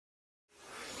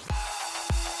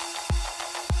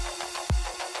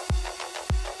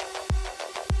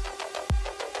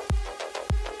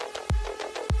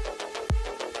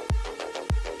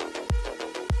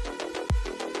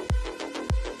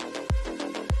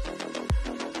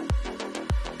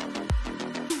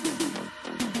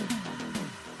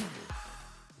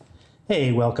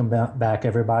Hey, welcome back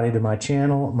everybody to my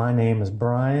channel. My name is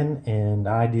Brian and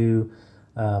I do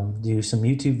some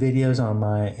YouTube videos on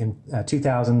my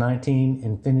 2019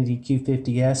 Infiniti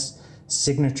Q50S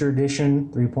Signature Edition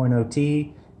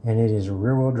 3.0T, and it is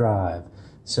rear-wheel drive.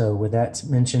 So with that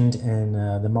mentioned, and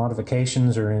the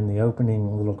modifications are in the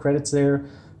opening little credits there.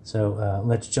 So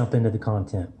let's jump into the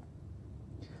content.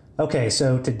 Okay,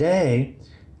 so today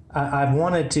I've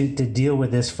wanted to deal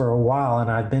with this for a while, and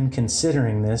I've been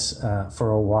considering this for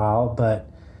a while,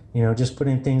 but just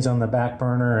putting things on the back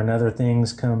burner and other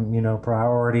things come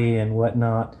priority and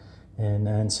whatnot,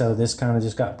 and so this kind of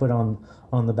just got put on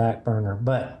the back burner.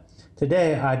 But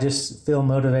today I just feel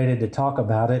motivated to talk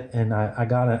about it, and I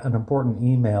got an important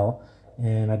email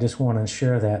and I just want to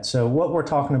share that. So what we're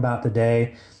talking about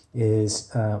today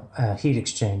is heat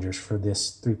exchangers for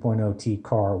this 3.0T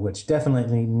car, which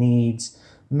definitely needs,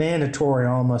 mandatory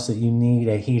almost, that you need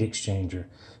a heat exchanger.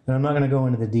 And I'm not going to go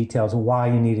into the details of why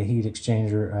you need a heat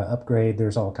exchanger upgrade.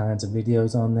 There's all kinds of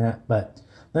videos on that, but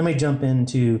let me jump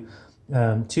into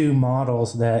two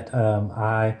models that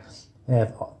I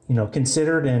have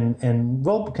considered and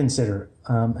will consider.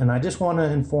 And I just want to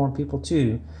inform people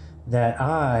too that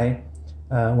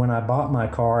when I bought my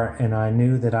car and I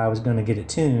knew that I was going to get it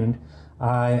tuned,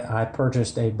 I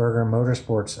purchased a Berger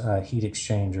Motorsports heat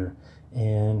exchanger.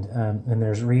 And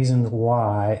there's reasons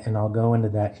why, and I'll go into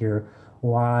that here,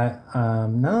 why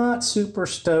I'm not super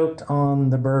stoked on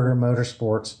the Berger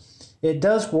Motorsports. It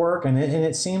does work, and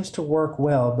it seems to work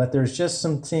well, but there's just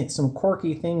some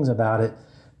quirky things about it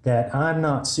that I'm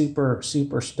not super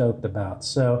stoked about.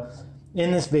 So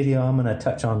in this video, I'm going to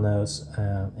touch on those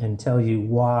and tell you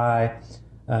why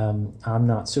I'm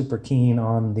not super keen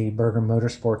on the Berger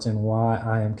Motorsports and why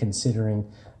I am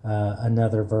considering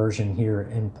another version here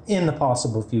in the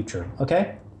possible future.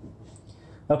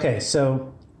 Okay,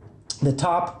 so the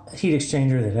top heat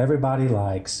exchanger that everybody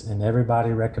likes and everybody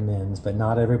recommends, but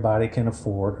not everybody can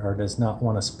afford or does not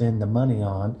want to spend the money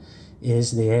on,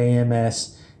 is the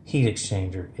AMS heat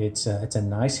exchanger. It's a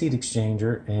nice heat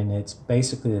exchanger, and it's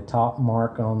basically the top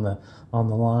mark on the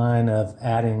line of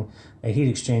adding a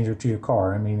heat exchanger to your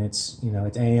car. I mean, it's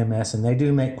AMS, and they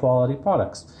do make quality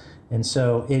products. And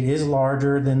so it is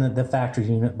larger than the factory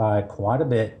unit by quite a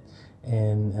bit,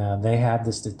 and they have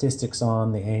the statistics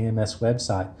on the AMS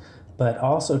website. But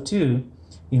also too,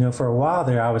 for a while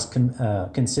there, I was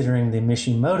considering the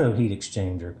Mishimoto heat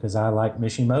exchanger, because I like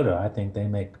Mishimoto. I think they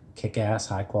make kick-ass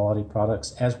high-quality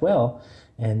products as well,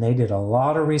 and they did a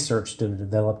lot of research to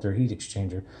develop their heat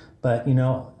exchanger. But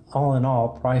all in all,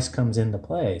 price comes into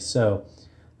play. So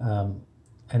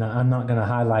and I'm not going to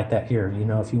highlight that here.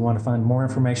 If you want to find more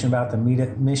information about the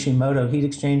Mishimoto heat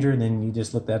exchanger, then you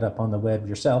just look that up on the web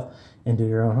yourself and do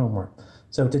your own homework.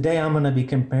 So today I'm going to be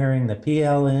comparing the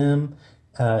PLM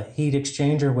heat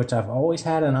exchanger, which I've always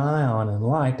had an eye on and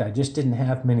liked. I just didn't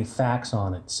have many facts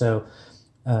on it. So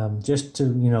just to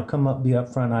be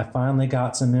up front, I finally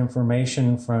got some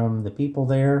information from the people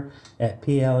there at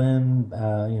PLM,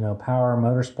 Power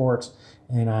Motorsports,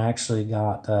 and I actually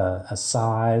got a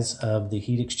size of the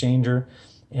heat exchanger.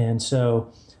 And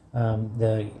so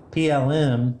the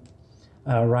PLM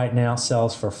right now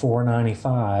sells for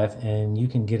 $495, and you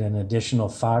can get an additional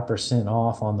 5%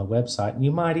 off on the website.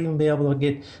 You might even be able to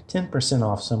get 10%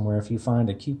 off somewhere if you find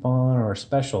a coupon or a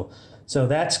special. So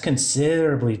that's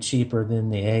considerably cheaper than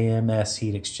the AMS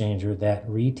heat exchanger that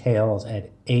retails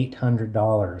at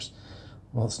 $800.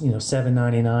 Well,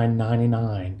 $799,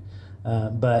 $99.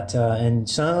 But and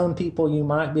some people, you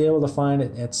might be able to find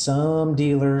it at some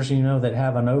dealers, that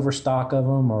have an overstock of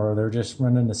them, or they're just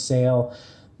running a sale,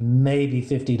 maybe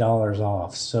 $50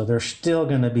 off. So they're still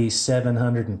going to be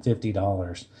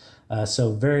 $750.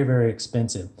 So very, very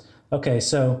expensive. Okay,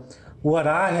 so what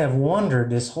I have wondered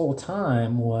this whole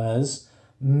time was,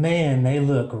 man, they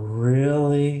look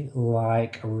really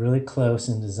close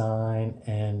in design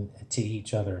and to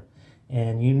each other.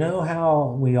 And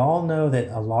how we all know that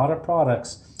a lot of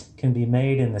products can be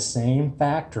made in the same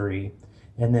factory,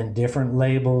 and then different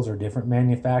labels or different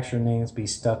manufacturer names be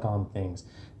stuck on things.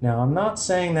 Now, I'm not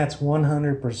saying that's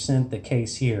 100% the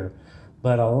case here,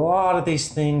 but a lot of these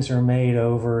things are made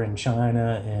over in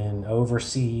China and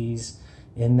overseas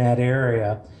in that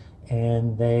area,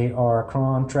 and they are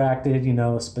contracted,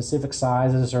 specific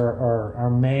sizes are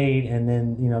made, and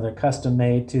then they're custom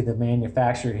made to the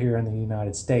manufacturer here in the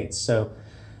United States. So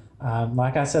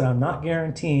like I said, I'm not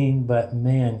guaranteeing, but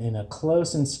man, in a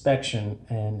close inspection,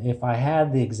 and if I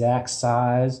had the exact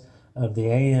size of the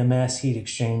AMS heat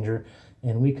exchanger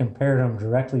and we compared them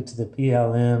directly to the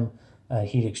PLM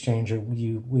heat exchanger,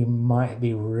 we might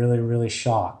be really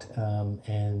shocked,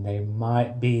 and they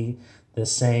might be the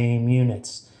same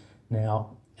units.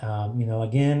 Now, you know,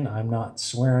 again, I'm not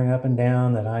swearing up and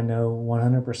down that I know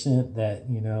 100% that,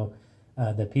 you know,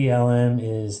 the PLM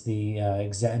is the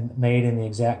made in the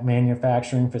exact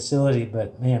manufacturing facility,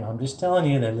 but man, I'm just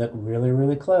telling you, they look really,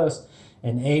 really close.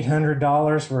 And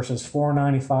 $800 versus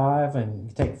 $495, and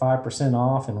you take 5%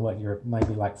 off, and what, you're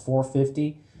maybe like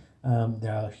 $450.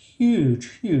 They're a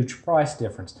huge, huge price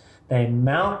difference. They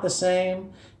mount the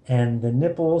same, and the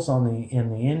nipples on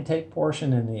in the intake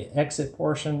portion and the exit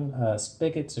portion,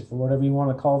 spigots, if whatever you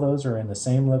want to call those, are in the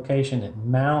same location. It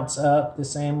mounts up the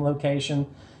same location,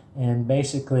 and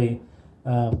basically,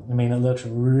 I mean, it looks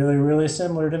really, really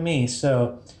similar to me.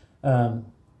 So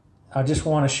I just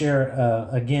want to share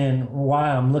again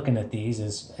why I'm looking at these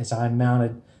as I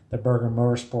mounted the Berger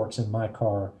Motorsports in my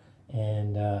car,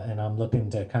 and I'm looking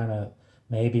to kind of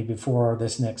maybe before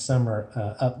this next summer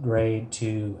upgrade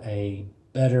to a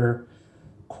better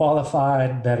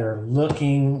qualified, better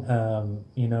looking,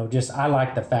 you know, just I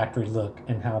like the factory look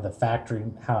and how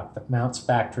it mounts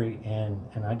factory, and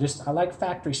I like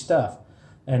factory stuff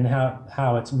and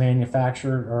how it's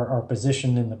manufactured or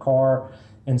positioned in the car.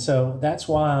 And so that's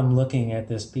why I'm looking at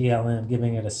this PLM,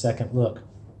 giving it a second look.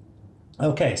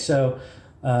 Okay, so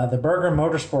the Berger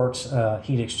Motorsports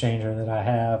heat exchanger that I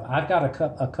have, I've got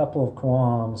a couple of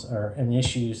qualms and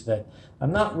issues that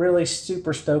I'm not really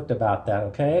super stoked about that,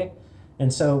 okay?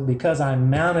 And so because I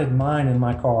mounted mine in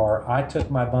my car, I took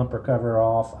my bumper cover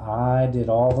off, I did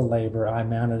all the labor, I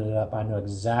mounted it up, I know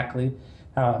exactly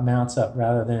how it mounts up,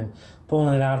 rather than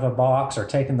pulling it out of a box or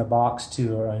taking the box to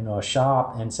you know, a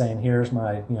shop and saying, here's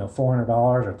my, you know, $400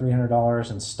 or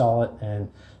 $300, install it, and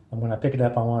when I pick it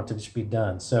up, I want it to just be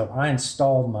done. So I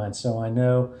installed mine, so I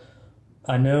know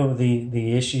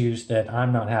the issues that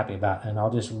I'm not happy about, and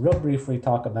I'll just real briefly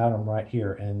talk about them right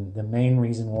here. And the main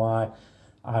reason why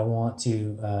I want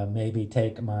to maybe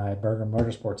take my Berger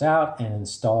Motorsports out and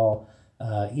install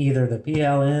either the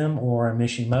PLM or a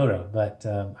Mishimoto, but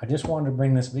I just wanted to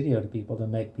bring this video to people to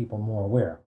make people more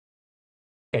aware.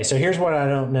 Okay, so here's what I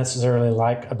don't necessarily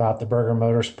like about the Berger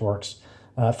Motorsports.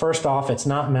 First off, it's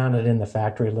not mounted in the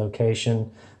factory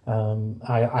location.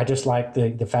 I just like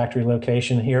the factory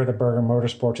location. Here, the Berger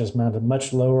Motorsports is mounted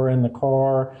much lower in the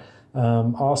car.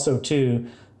 Also, too,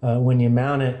 when you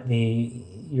mount it,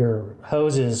 your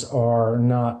hoses are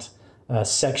not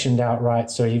sectioned out right,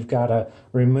 so you've got to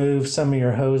remove some of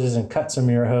your hoses and cut some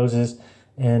of your hoses,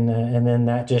 and then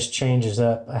that just changes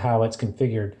up how it's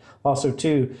configured. Also,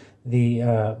 too,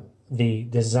 the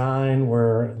design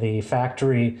where the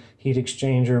factory heat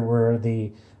exchanger, where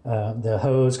the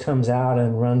hose comes out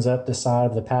and runs up the side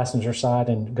of the passenger side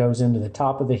and goes into the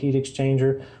top of the heat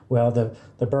exchanger. Well,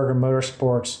 the Berger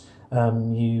Motorsports,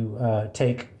 you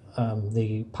take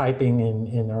the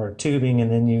piping or tubing, and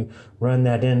then you run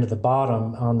that into the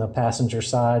bottom on the passenger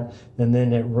side, and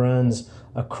then it runs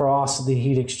across the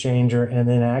heat exchanger, and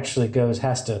then actually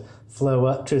has to flow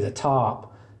up to the top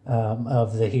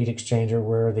of the heat exchanger,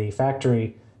 where the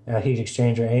factory heat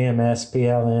exchanger, AMS,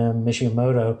 PLM,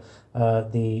 Mishimoto,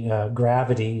 the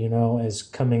gravity, you know, is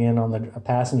coming in on the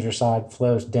passenger side,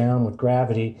 flows down with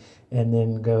gravity, and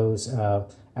then goes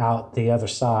out the other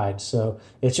side. So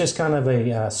it's just kind of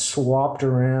a swapped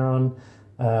around,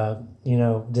 you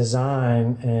know,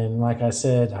 design. And like I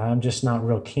said, I'm just not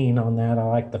real keen on that. I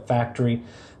like the factory.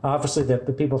 Obviously, the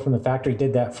people from the factory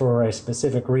did that for a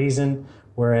specific reason,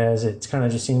 whereas it kind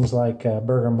of just seems like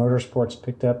Berger Motorsports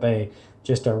picked up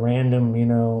just a random, you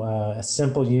know, a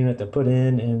simple unit to put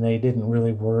in, and they didn't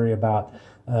really worry about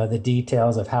the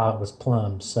details of how it was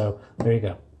plumbed. So there you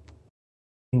go.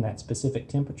 That specific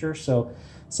temperature. So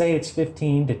say it's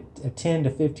 10 to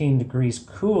 15 degrees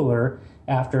cooler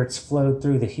after it's flowed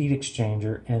through the heat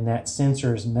exchanger, and that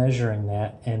sensor is measuring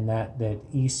that, and that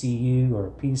ECU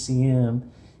or PCM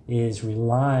is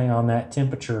relying on that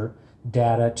temperature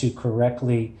data to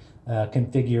correctly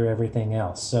configure everything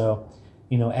else. So,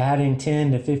 you know, adding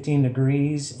 10 to 15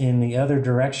 degrees in the other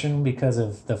direction because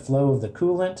of the flow of the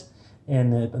coolant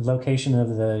and the location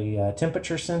of the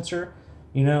temperature sensor,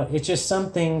 you know, it's just some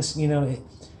things, you know,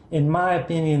 in my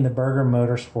opinion, the Berger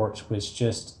Motorsports was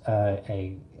just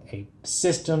a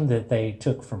system that they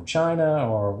took from China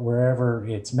or wherever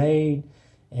it's made,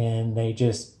 and they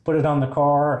just put it on the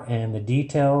car, and the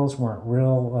details weren't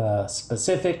real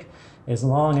specific. As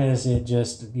long as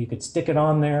you could stick it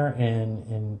on there,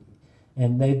 and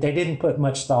they didn't put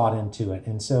much thought into it.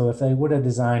 And so if they would have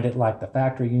designed it like the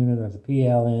factory unit or the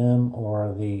PLM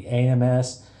or the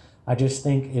AMS, I just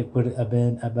think it would have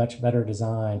been a much better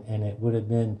design, and it would have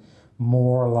been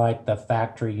more like the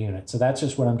factory unit. So that's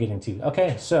just what I'm getting to.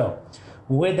 Okay, so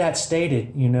with that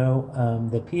stated, you know,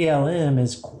 the PLM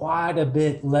is quite a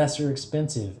bit lesser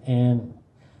expensive, and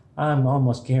I'm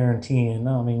almost guaranteeing,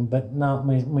 I mean, but not,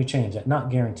 let me change that,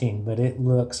 not guaranteeing, but it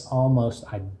looks almost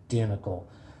identical.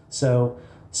 So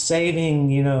saving,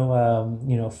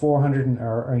 400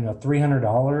 or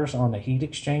 $300 on a heat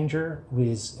exchanger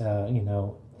is,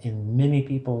 in many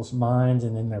people's minds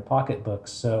and in their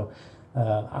pocketbooks. So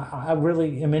I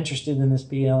really am interested in this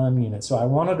PLM unit. So I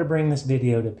wanted to bring this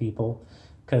video to people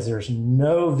because there's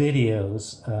no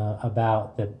videos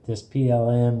about this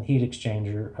PLM heat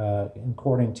exchanger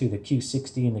according to the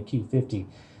Q60 and the Q50.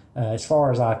 As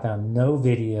far as I found, no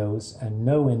videos and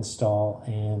no install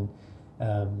and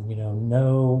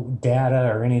no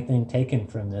data or anything taken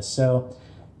from this. So,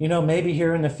 maybe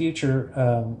here in the future,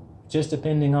 just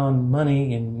depending on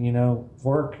money and,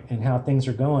 work and how things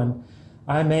are going,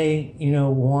 I may,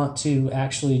 want to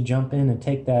actually jump in and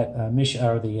take that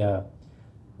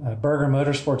Berger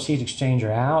Motorsports heat exchanger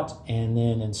out and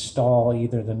then install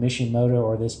either the Mishimoto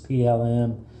or this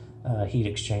PLM heat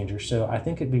exchanger. So I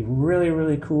think it'd be really,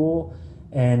 really cool,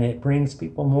 and it brings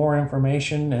people more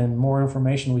information, and more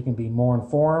information we can be more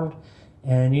informed.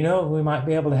 And we might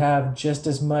be able to have just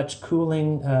as much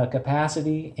cooling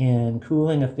capacity and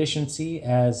cooling efficiency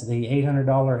as the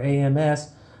 $800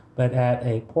 AMS, but at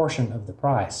a portion of the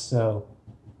price. So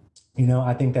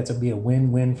I think that's be a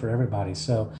win-win for everybody.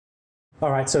 So all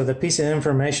right, so the piece of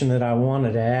information that I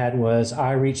wanted to add was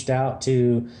I reached out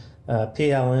to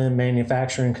PLM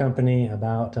manufacturing company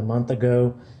about a month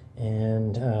ago,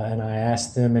 and I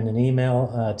asked them in an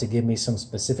email to give me some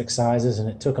specific sizes, and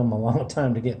it took them a long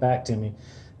time to get back to me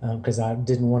because I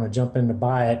didn't want to jump in to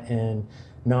buy it and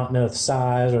not know the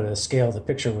size or the scale of the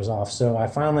picture was off. So I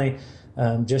finally,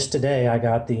 just today, I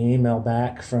got the email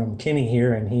back from Kenny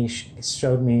here, and he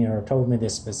showed me or told me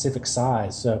the specific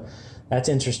size. So that's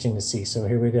interesting to see. So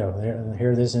here we go.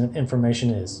 Here this information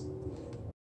is.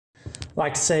 I'd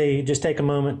like to say, just take a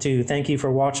moment to thank you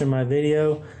for watching my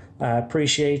video. I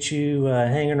appreciate you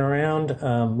hanging around.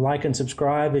 Like and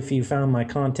subscribe if you found my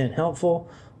content helpful.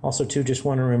 Also, too, just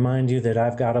want to remind you that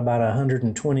I've got about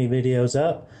 120 videos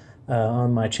up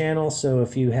on my channel. So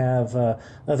if you have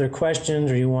other questions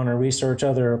or you want to research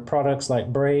other products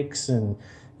like brakes and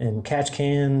catch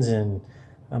cans, and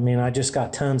I mean, I just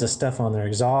got tons of stuff on there,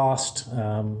 exhaust,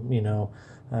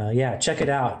 yeah, check it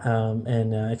out.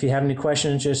 And if you have any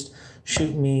questions, just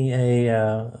shoot me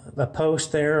a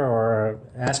post there or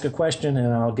ask a question,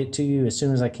 and I'll get to you as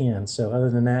soon as I can. So other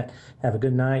than that, have a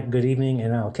good night, good evening,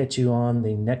 and I'll catch you on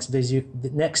the next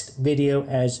video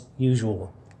as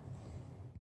usual.